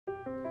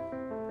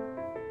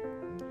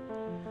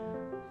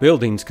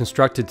Buildings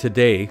constructed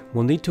today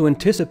will need to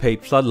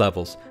anticipate flood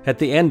levels at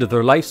the end of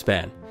their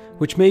lifespan,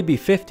 which may be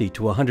 50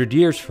 to 100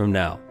 years from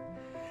now.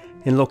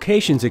 In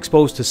locations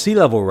exposed to sea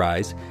level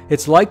rise,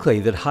 it's likely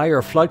that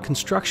higher flood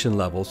construction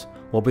levels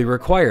will be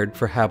required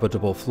for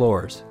habitable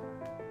floors.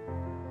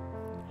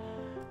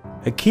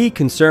 A key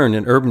concern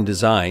in urban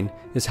design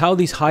is how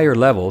these higher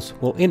levels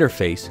will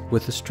interface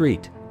with the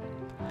street.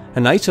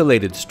 An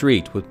isolated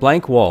street with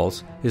blank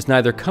walls is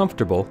neither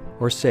comfortable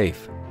or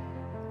safe.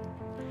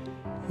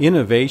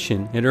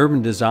 Innovation in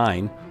urban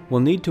design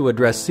will need to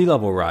address sea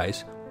level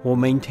rise while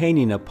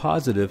maintaining a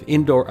positive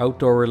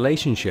indoor-outdoor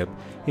relationship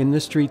in the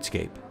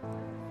streetscape.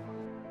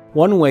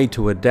 One way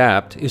to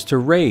adapt is to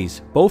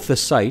raise both the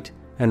site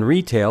and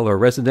retail or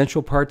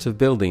residential parts of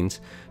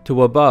buildings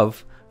to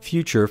above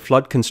future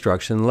flood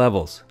construction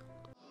levels.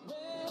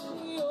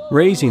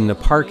 Raising the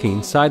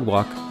parking,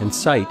 sidewalk, and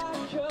site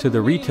to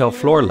the retail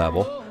floor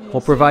level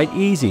will provide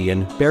easy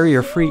and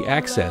barrier-free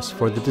access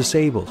for the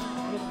disabled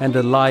and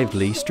a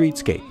lively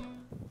streetscape.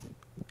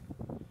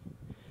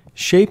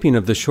 Shaping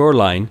of the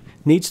shoreline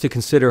needs to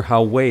consider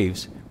how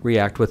waves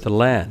react with the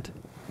land.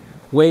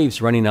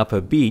 Waves running up a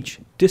beach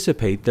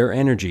dissipate their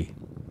energy.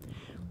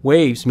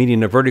 Waves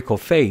meeting a vertical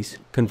face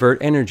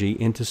convert energy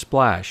into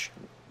splash.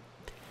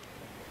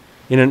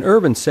 In an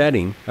urban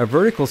setting, a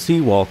vertical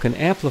seawall can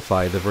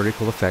amplify the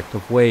vertical effect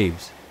of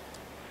waves.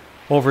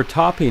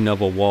 Overtopping of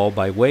a wall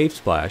by wave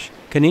splash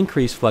can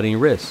increase flooding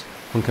risks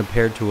when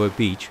compared to a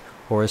beach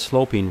or a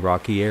sloping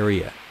rocky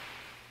area.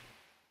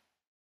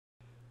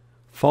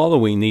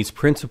 Following these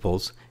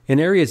principles,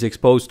 in areas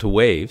exposed to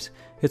waves,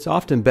 it's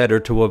often better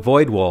to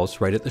avoid walls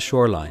right at the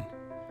shoreline.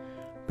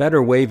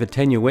 Better wave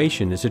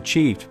attenuation is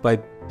achieved by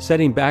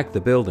setting back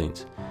the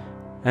buildings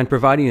and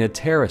providing a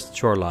terraced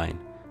shoreline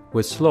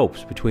with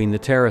slopes between the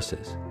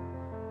terraces.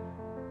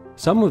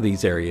 Some of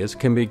these areas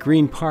can be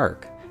green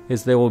park,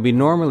 as they will be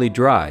normally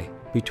dry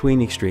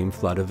between extreme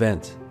flood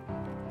events.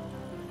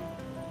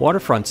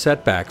 Waterfront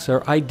setbacks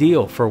are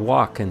ideal for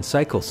walk and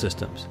cycle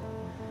systems.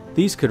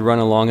 These could run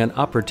along an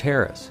upper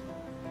terrace.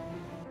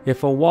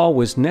 If a wall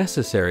was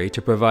necessary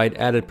to provide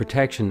added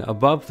protection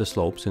above the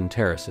slopes and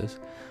terraces,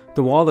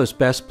 the wall is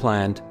best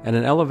planned at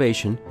an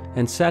elevation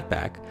and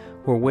setback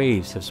where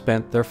waves have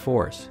spent their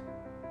force.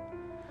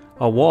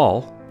 A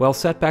wall, well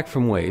set back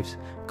from waves,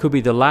 could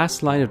be the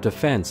last line of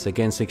defense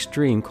against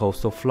extreme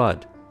coastal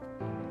flood.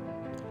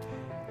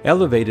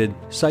 Elevated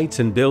sites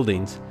and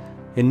buildings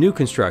in new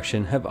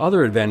construction have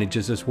other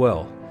advantages as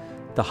well.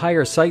 The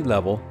higher site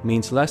level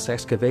means less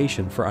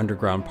excavation for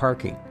underground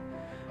parking,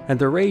 and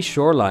the raised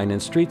shoreline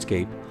and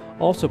streetscape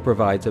also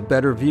provides a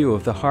better view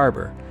of the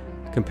harbor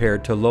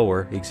compared to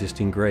lower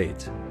existing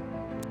grades.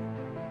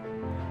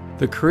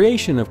 The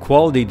creation of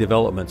quality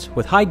developments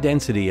with high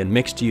density and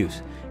mixed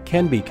use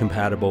can be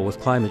compatible with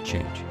climate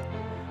change,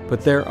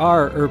 but there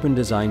are urban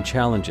design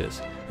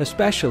challenges,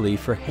 especially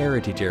for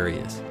heritage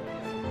areas.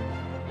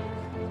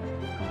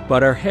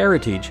 But our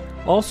heritage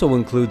also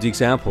includes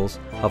examples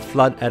of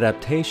flood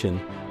adaptation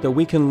that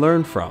we can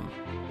learn from.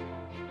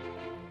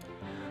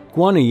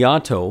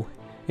 Guanajuato,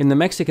 in the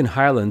Mexican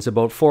highlands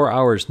about 4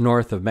 hours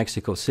north of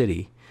Mexico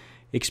City,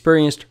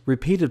 experienced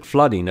repeated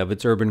flooding of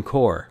its urban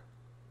core.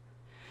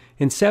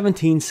 In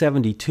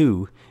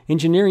 1772,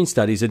 engineering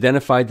studies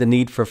identified the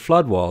need for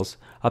flood walls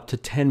up to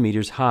 10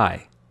 meters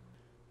high.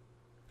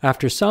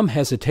 After some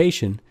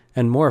hesitation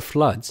and more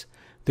floods,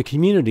 the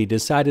community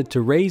decided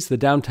to raise the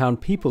downtown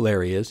people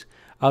areas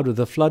out of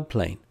the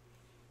floodplain.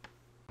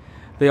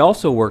 They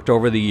also worked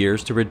over the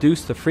years to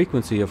reduce the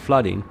frequency of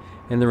flooding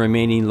in the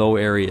remaining low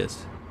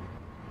areas.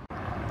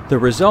 The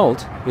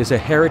result is a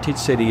heritage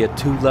city at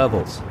 2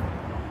 levels.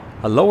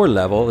 A lower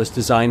level is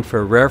designed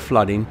for rare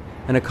flooding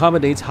and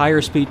accommodates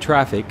higher speed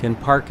traffic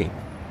and parking.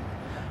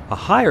 A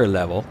higher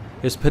level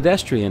is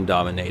pedestrian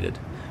dominated,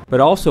 but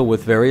also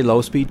with very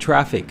low speed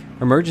traffic,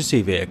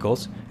 emergency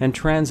vehicles, and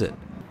transit.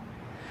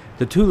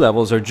 The 2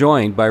 levels are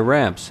joined by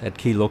ramps at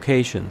key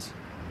locations.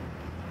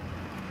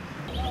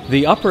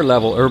 The upper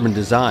level urban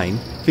design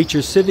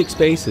features civic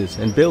spaces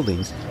and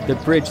buildings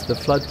that bridge the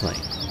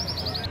floodplain.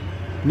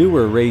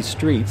 Newer raised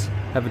streets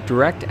have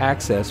direct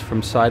access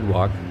from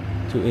sidewalk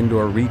to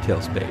indoor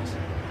retail space.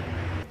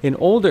 In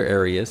older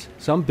areas,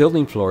 some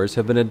building floors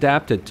have been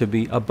adapted to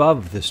be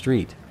above the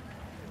street,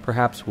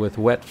 perhaps with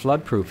wet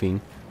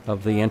floodproofing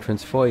of the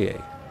entrance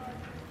foyer.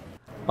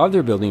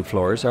 Other building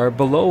floors are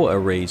below a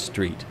raised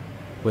street,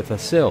 with a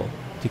sill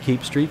to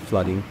keep street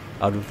flooding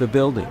out of the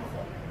building.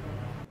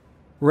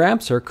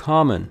 Ramps are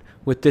common,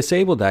 with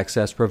disabled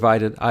access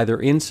provided either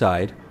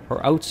inside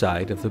or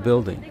outside of the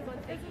building.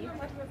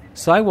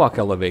 Sidewalk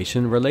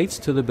elevation relates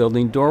to the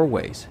building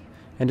doorways,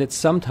 and it's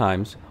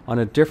sometimes on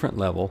a different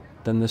level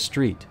than the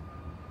street.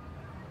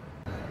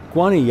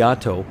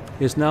 Guanajuato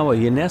is now a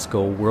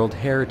UNESCO World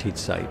Heritage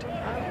Site,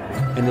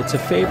 and it's a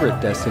favorite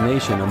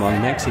destination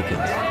among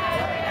Mexicans.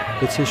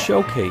 It's a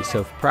showcase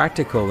of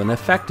practical and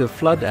effective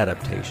flood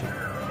adaptation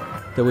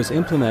that was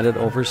implemented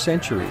over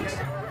centuries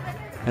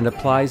and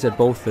applies at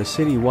both the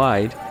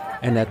city-wide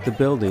and at the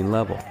building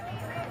level.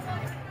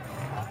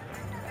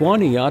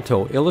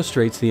 Guanajuato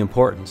illustrates the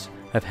importance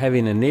of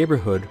having a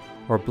neighborhood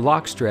or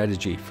block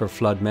strategy for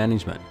flood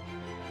management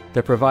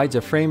that provides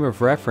a frame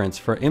of reference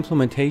for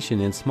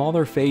implementation in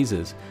smaller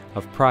phases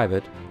of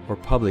private or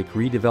public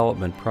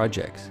redevelopment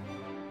projects.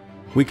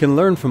 We can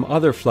learn from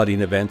other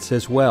flooding events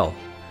as well.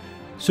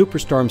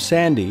 Superstorm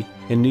Sandy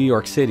in New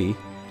York City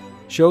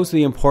shows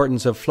the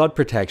importance of flood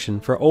protection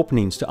for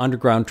openings to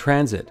underground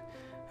transit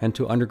and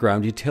to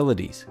underground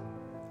utilities.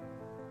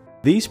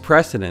 These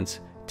precedents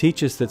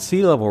teach us that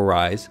sea level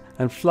rise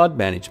and flood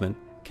management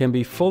can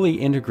be fully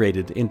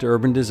integrated into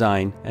urban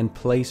design and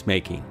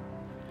placemaking.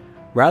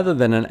 Rather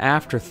than an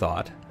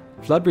afterthought,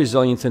 flood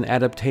resilience and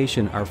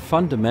adaptation are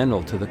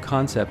fundamental to the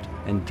concept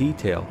and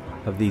detail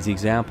of these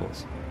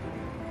examples,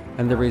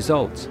 and the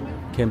results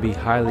can be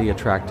highly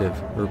attractive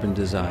urban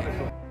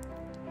design.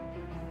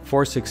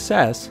 For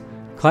success,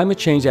 climate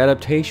change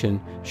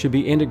adaptation should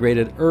be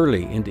integrated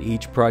early into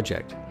each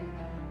project,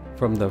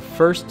 from the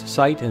first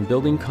site and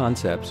building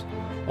concepts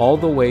all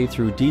the way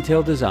through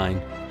detailed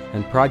design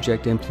and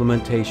project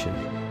implementation.